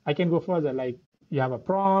 right? I can go further. Like you have a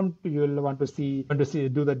prompt, you'll want to see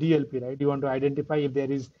do the DLP, right? You want to identify if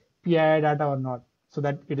there is PII data or not, so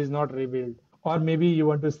that it is not revealed. Or maybe you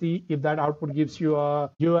want to see if that output gives you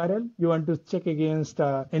a URL, you want to check against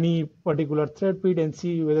any particular thread feed and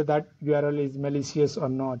see whether that URL is malicious or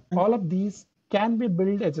not. All of these can be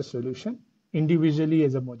built as a solution individually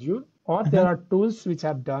as a module, or there are tools which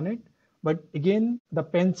have done it. But again, the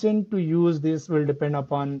penchant to use this will depend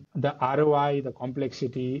upon the ROI, the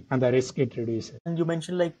complexity, and the risk it reduces. And you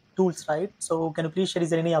mentioned like tools, right? So can you please share,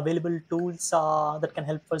 is there any available tools that can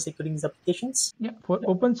help for securing these applications? Yeah, for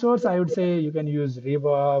open source, I would say you can use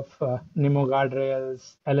Rebuff, Nemo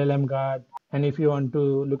guardrails, LLM guard. And if you want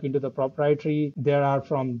to look into the proprietary, there are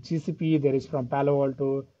from GCP, there is from Palo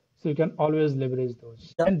Alto. So you can always leverage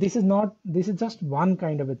those. Yeah. And this is just one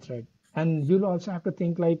kind of a threat. And you'll also have to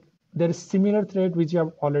think like there is similar threat which you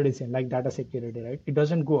have already seen, like data security, right? It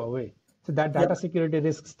doesn't go away. So that data security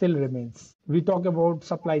risk still remains. We talk about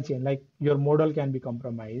supply chain, like your model can be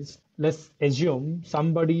compromised. Let's assume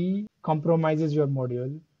somebody compromises your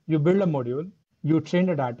module. You build a module, you train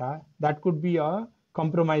the data. That could be a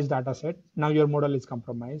compromised data set. Now your model is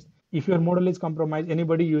compromised. If your model is compromised,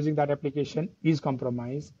 anybody using that application is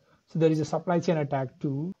compromised. So there is a supply chain attack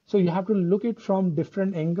too. So you have to look it from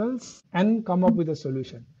different angles and come up with a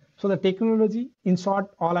solution. So the technology, in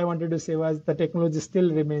short, all I wanted to say was the technology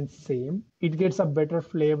still remains same. It gets a better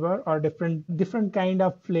flavor or different kind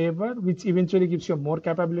of flavor, which eventually gives you more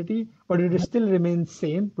capability, but it still remains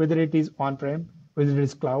same, whether it is on-prem, whether it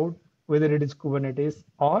is cloud, whether it is Kubernetes,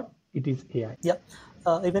 or it is AI. Yeah.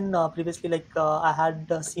 Even previously, like I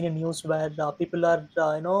had seen a news where people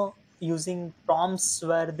are, using prompts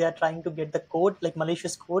where they are trying to get the code, like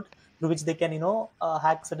malicious code, through which they can,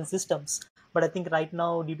 hack certain systems. But I think right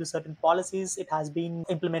now, due to certain policies, it has been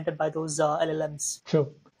implemented by those LLMs. Sure.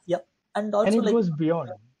 Yeah. And And also it like, goes beyond,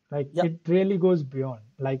 like yeah, it really goes beyond.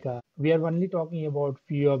 Like we are only talking about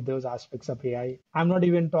few of those aspects of AI. I'm not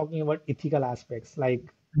even talking about ethical aspects.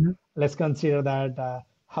 Like let's consider that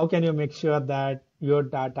how can you make sure that your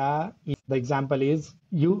data, the example is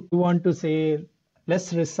you want to say,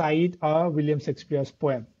 let's recite a William Shakespeare's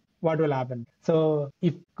poem. What will happen? So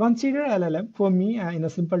if consider LLM, for me, in a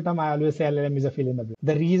simple term, I always say LLM is a fill in the blank.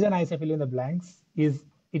 The reason I say fill in the blanks is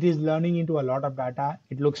it is learning into a lot of data.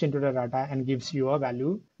 It looks into the data and gives you a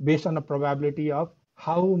value based on the probability of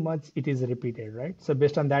how much it is repeated, right? So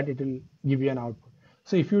based on that, it will give you an output.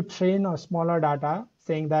 So if you train a smaller data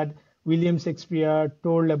saying that William Shakespeare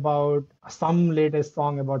told about some latest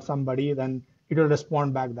song about somebody, then it will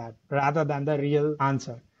respond back that rather than the real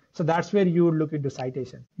answer. So that's where you would look into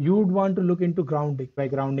citation. You would want to look into grounding. By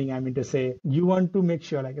grounding, I mean to say you want to make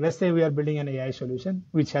sure, like let's say we are building an AI solution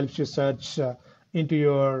which helps you search into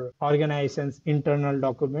your organization's internal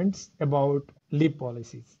documents about leave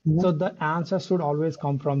policies. So the answer should always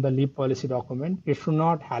come from the leave policy document. It should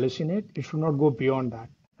not hallucinate. It should not go beyond that.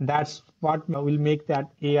 And that's what will make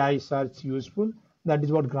that AI search useful. That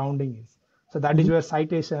is what grounding is. So that is where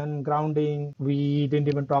citation, grounding, we didn't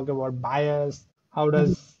even talk about bias. How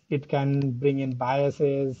does it can bring in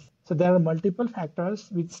biases? So there are multiple factors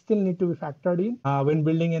which still need to be factored in when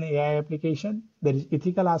building an AI application. There is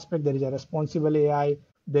ethical aspect, there is a responsible AI,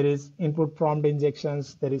 there is input prompt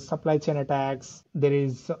injections, there is supply chain attacks, there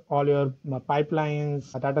is all your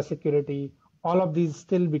pipelines, data security. All of these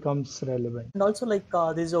still becomes relevant. and also like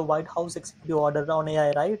there's a White House executive order on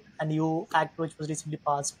AI, right? And you act which was recently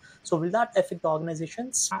passed. So will that affect the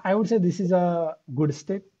organizations? I would say this is a good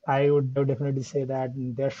step. I would definitely say that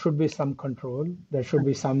there should be some control. There should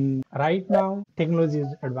be some. Right now, technology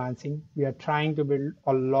is advancing. We are trying to build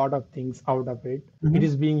a lot of things out of it. It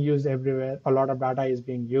is being used everywhere. A lot of data is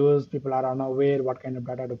being used. People are unaware what kind of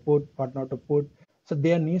data to put, what not to put. So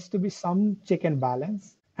there needs to be some check and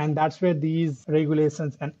balance. And that's where these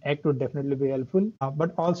regulations and act would definitely be helpful.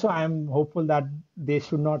 But also, I'm hopeful that they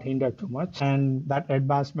should not hinder too much and that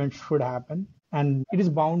advancement should happen. And it is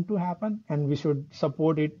bound to happen, and we should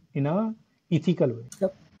support it in a ethical way.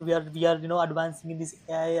 Yep. we are advancing in this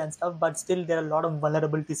AI and stuff, but still there are a lot of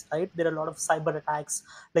vulnerabilities, right? There are a lot of cyber attacks.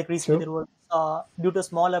 Like recently True. there was due to a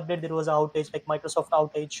small update there was an outage, like Microsoft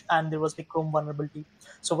outage, and there was like Chrome vulnerability.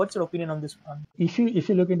 So what's your opinion on this one? If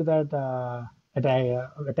you look into that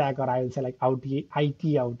attack, or I will say like IT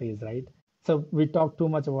outage, right? So we talked too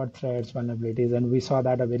much about threats, vulnerabilities, and we saw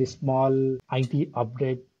that a very small IT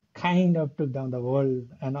update kind of took down the world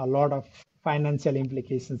and a lot of financial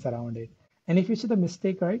implications around it. And if you see the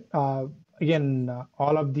mistake, right? Again,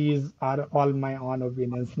 all of these are all my own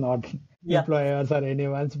opinions, not Yeah. employers or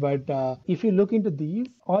anyone's. But if you look into these,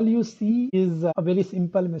 all you see is a very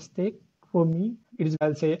simple mistake for me. It is,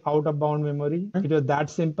 I'll say, out of bound memory. Hmm? It was that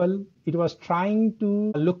simple. It was trying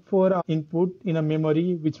to look for an input in a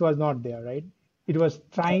memory which was not there, right? It was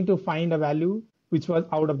trying to find a value which was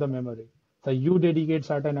out of the memory. So you dedicate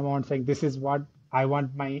certain amount saying this is what I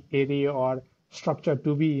want my array or structure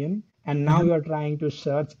to be in. And now Mhm. you're trying to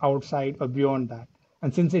search outside or beyond that.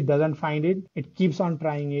 And since it doesn't find it, it keeps on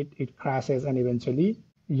trying it, it crashes, and eventually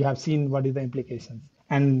you have seen what is the implications.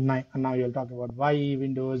 And now you'll talk about why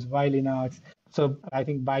Windows, why Linux. So I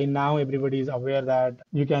think by now everybody is aware that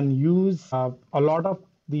you can use a lot of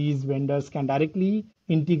these vendors can directly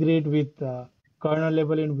integrate with kernel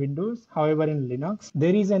level in Windows. However, in Linux,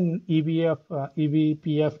 there is an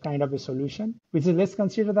EBPF kind of a solution, which is, let's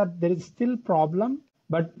consider that there is still problem,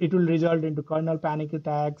 but it will result into kernel panic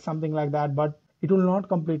attack, something like that, but it will not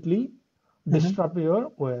completely Mhm. disrupt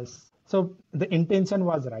your OS. So the intention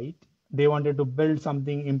was right. They wanted to build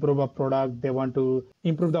something, improve a product. They want to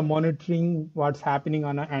improve the monitoring, what's happening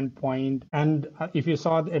on an endpoint. And if you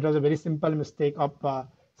saw, it was a very simple mistake of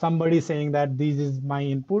somebody saying that this is my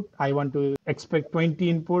input. I want to expect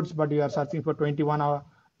 20 inputs, but you are searching for 21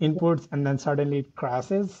 inputs, and then suddenly it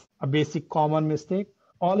crashes. A basic common mistake.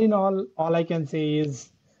 All in all I can say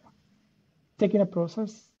is taking a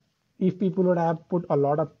process. If people would have put a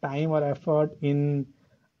lot of time or effort in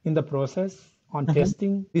the process on Mhm.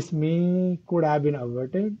 testing, this may could have been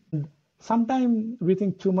averted. Sometimes we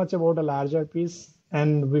think too much about a larger piece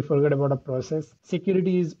and we forget about a process.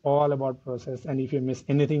 Security is all about process, and if you miss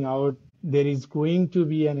anything out, there is going to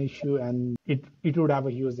be an issue, and it would have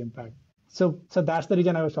a huge impact. So that's the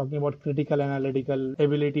reason I was talking about critical analytical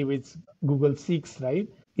ability, which Google seeks, right?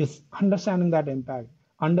 Is understanding that impact,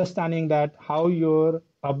 understanding that how your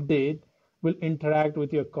update will interact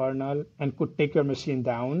with your kernel and could take your machine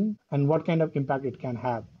down, and what kind of impact it can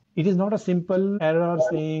have. It is not a simple error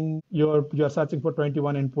saying you're searching for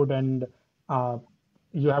 21 input and uh,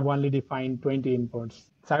 you have only defined 20 inputs.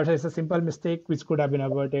 So I would say it's a simple mistake which could have been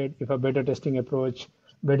averted if a better testing approach,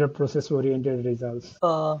 better process-oriented results.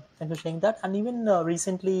 Thank you for sharing that. And even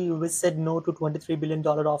recently, we said no to $23 billion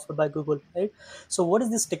offer by Google, right? So, what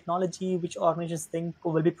is this technology which organizations think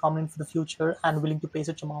will be prominent for the future and willing to pay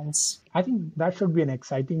such amounts? I think that should be an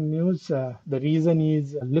exciting news. The reason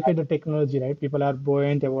is look at the technology, right? People are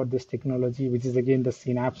buoyant about this technology, which is again the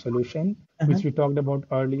Synapse solution, which Mhm. we talked about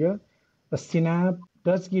earlier. The Synapse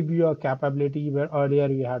does give you a capability where earlier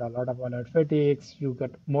you had a lot of analytics, you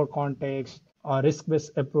get more context, a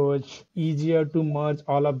risk-based approach, easier to merge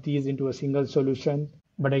all of these into a single solution.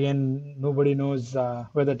 But again, nobody knows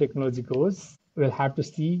where the technology goes. We'll have to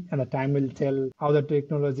see, and the time will tell how the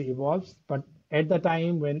technology evolves. But at the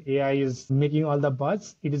time when AI is making all the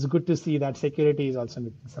buzz, it is good to see that security is also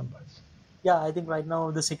making some buzz. Yeah, I think right now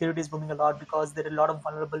the security is booming a lot because there are a lot of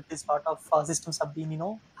vulnerabilities. A lot of systems have been,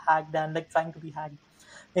 hacked and like trying to be hacked.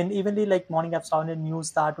 And evenly, like morning, I've saw in the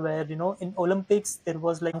news that where in Olympics there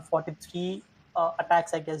was like 43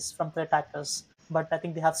 attacks, I guess, from the attackers. But I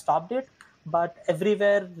think they have stopped it. But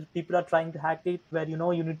everywhere people are trying to hack it, where you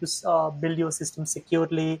need to build your system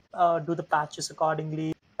securely, do the patches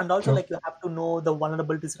accordingly, and also True. like you have to know the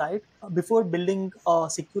vulnerabilities, right? Before building a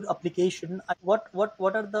secure application, what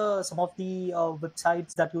are the some of the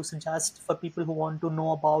websites that you suggest for people who want to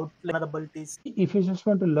know about like, vulnerabilities? If you just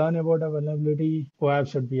want to learn about a vulnerability, OAB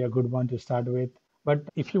should be a good one to start with. But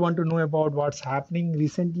if you want to know about what's happening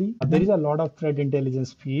recently, there Mhm. is a lot of threat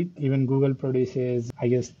intelligence feed. Even Google produces, I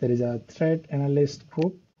guess there is a threat analyst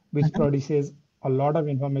group which Mhm. produces a lot of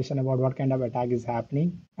information about what kind of attack is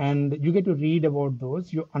happening. And you get to read about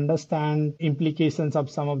those. You understand implications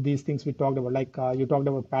of some of these things we talked about, like you talked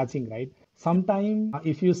about patching, right? Sometimes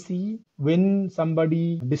if you see when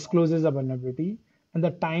somebody discloses a vulnerability, and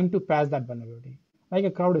the time to patch that vulnerability. Like a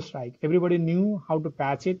crowd strike, everybody knew how to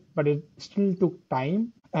patch it, but it still took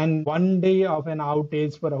time. And one day of an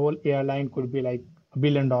outage for a whole airline could be like $1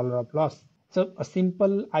 billion of loss. So a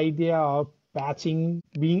simple idea of patching,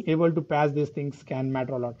 being able to patch these things can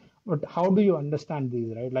matter a lot. But how do you understand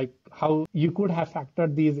these, right? Like how you could have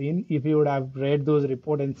factored these in if you would have read those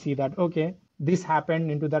report and see that, okay, this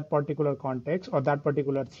happened into that particular context or that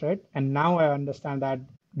particular threat. And now I understand that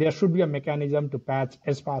there should be a mechanism to patch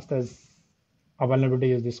as fast as a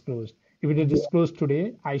vulnerability is disclosed. If it is disclosed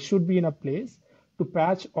today, I should be in a place to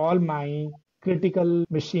patch all my critical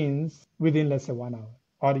machines within, let's say, 1 hour.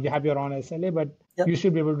 Or you have your own SLA, but Yeah. you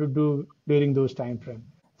should be able to do during those time frame.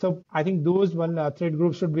 So I think those one threat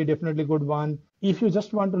groups should be definitely good one. If you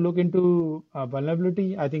just want to look into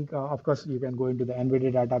vulnerability, I think of course you can go into the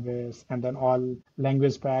NVIDIA database and then all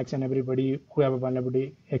language packs and everybody who have a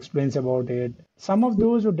vulnerability explains about it. Some of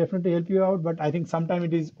those would definitely help you out, but I think sometimes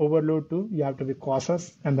it is overload too. You have to be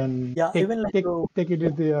cautious and then Yeah, take even like take take it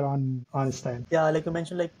with your on style. yeah, like you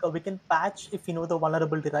mentioned, like we can patch if we know the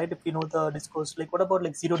vulnerability, right? If we know the discourse, like what about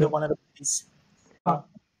like zero-day Sure. vulnerabilities? Uh,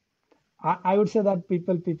 I would say that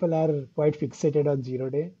people are quite fixated on 0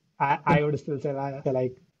 day. I would still say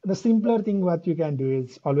like the simpler thing what you can do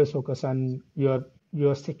is always focus on your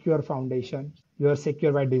secure foundation, your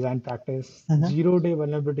secure by design practice. Mhm. 0 day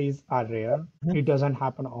vulnerabilities are rare. It doesn't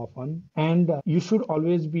happen often, and you should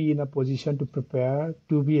always be in a position to prepare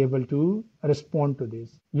to be able to respond to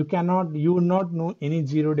this. You will not know any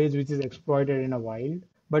 0 days which is exploited in a wild,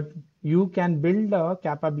 but you can build a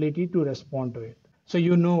capability to respond to it. So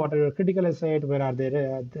you know what are your critical assets, where are they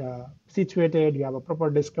situated, you have a proper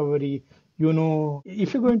discovery. You know,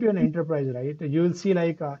 if you go into an enterprise, right, you will see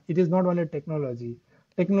like it is not only technology.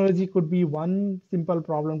 Technology could be one simple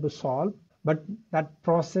problem to solve, but that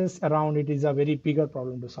process around it is a very bigger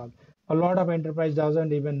problem to solve. A lot of enterprise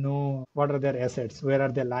doesn't even know what are their assets, where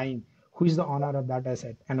are they lying, who is the owner of that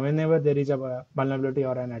asset. And whenever there is a vulnerability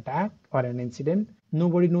or an attack or an incident,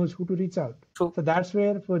 nobody knows who to reach out. True. So that's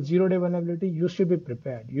where for 0 day vulnerability, you should be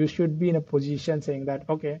prepared. You should be in a position saying that,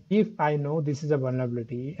 okay, if I know this is a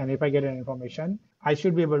vulnerability and if I get an information, I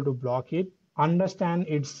should be able to block it, understand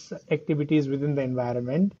its activities within the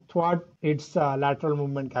environment, thwart its lateral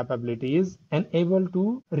movement capabilities, and able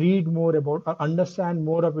to read more about or understand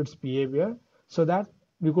more of its behavior so that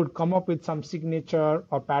we could come up with some signature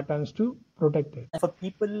or patterns to protect it. And for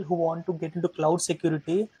people who want to get into cloud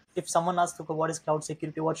security, if someone asks, okay, what is cloud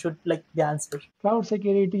security, what should like the answer? Cloud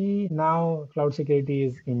security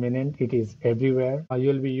is imminent. It is everywhere.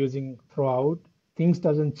 You'll be using throughout. Things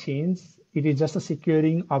doesn't change. It is just a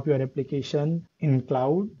securing of your application in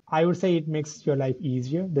cloud. I would say it makes your life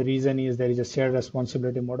easier. The reason is there is a shared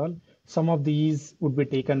responsibility model. Some of these would be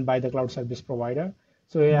taken by the cloud service provider.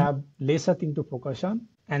 So you have lesser thing to focus on.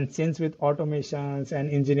 And since with automations and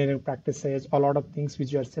engineering practices, a lot of things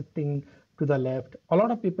which you are shifting to the left, a lot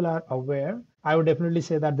of people are aware. I would definitely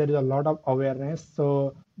say that there is a lot of awareness.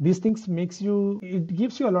 So these things it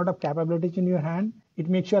gives you a lot of capabilities in your hand. It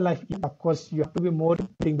makes your life, of course, you have to be more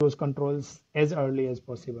putting those controls as early as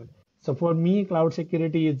possible. So for me, cloud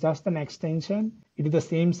security is just an extension. It is the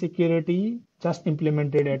same security, just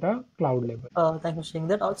implemented at a cloud level. Thank you for sharing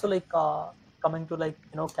that. Also, like coming to like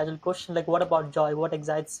casual question, like what about joy? What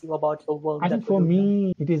excites you about your work I that think you're for doing?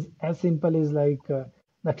 me, it is as simple as like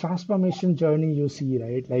the transformation journey you see,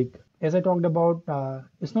 right? Like as I talked about,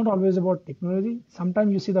 it's not always about technology.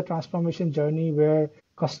 Sometimes you see the transformation journey where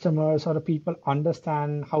customers or the people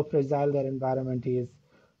understand how fragile their environment is.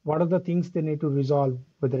 What are the things they need to resolve,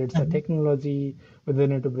 whether it's a Mhm. technology, whether they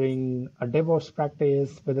need to bring a DevOps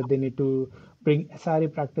practice, whether they need to bring SRE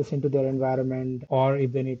practice into their environment, or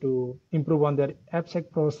if they need to improve on their AppSec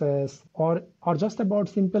process, or just about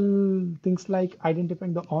simple things like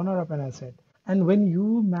identifying the owner of an asset. And when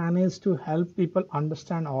you manage to help people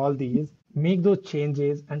understand all these, make those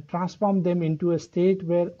changes and transform them into a state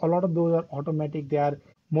where a lot of those are automatic, they are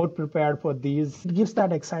more prepared for these. It gives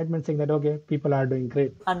that excitement saying that, okay, people are doing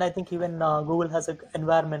great. And I think even Google has an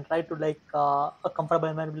environment, right, to like a comfortable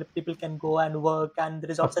environment where people can go and work. And there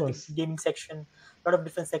is Of also the course. gaming section, a lot of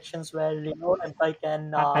different sections where employee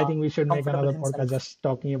can I think we should make comfortable another podcast himself. just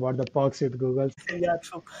talking about the perks with Google. Yeah,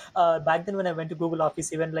 true. Back then when I went to Google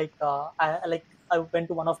Office, even like I went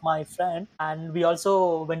to one of my friend, and we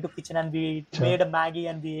also went to kitchen and we Sure. made a Maggie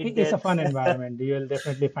and we ate It's there. a fun environment. You will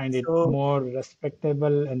definitely find it So more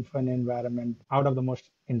respectable and fun environment out of the most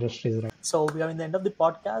industries, right? so we are in the end of the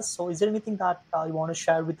podcast. So is there anything that you want to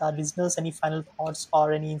share with our listeners? Any final thoughts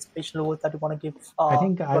or any inspirational words that you want to give I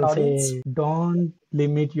think to our I'll audience? say don't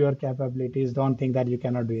limit your capabilities. Don't think that you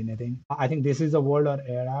cannot do anything. I think this is a world or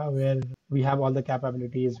era where we have all the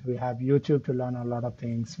capabilities. We have YouTube to learn a lot of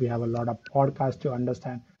things. We have a lot of podcasts to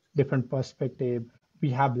understand different perspective. We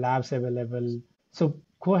have labs available. So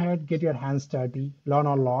go ahead, get your hands dirty, learn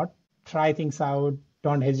a lot, try things out.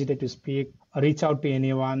 Don't hesitate to speak. Reach out to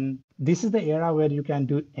anyone. this is the era where you can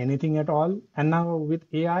do anything at all. And now with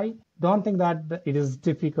AI, don't think that it is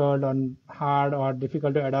difficult or hard or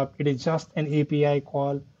difficult to adopt. It is just an API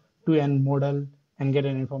call to an model and get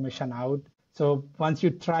an information out. So once you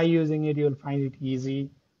try using it, you'll find it easy.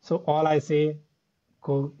 So all I say,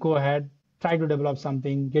 go ahead, try to develop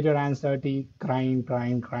something, get your hands dirty, grind,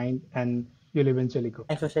 and you'll eventually go.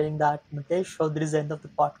 Thanks for sharing that, Mikesh. So this is the end of the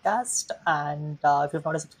podcast. And if you've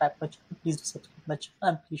not subscribed much, please do subscribe much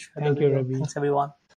and please share the Thank you, video. Ravi. Thanks, everyone.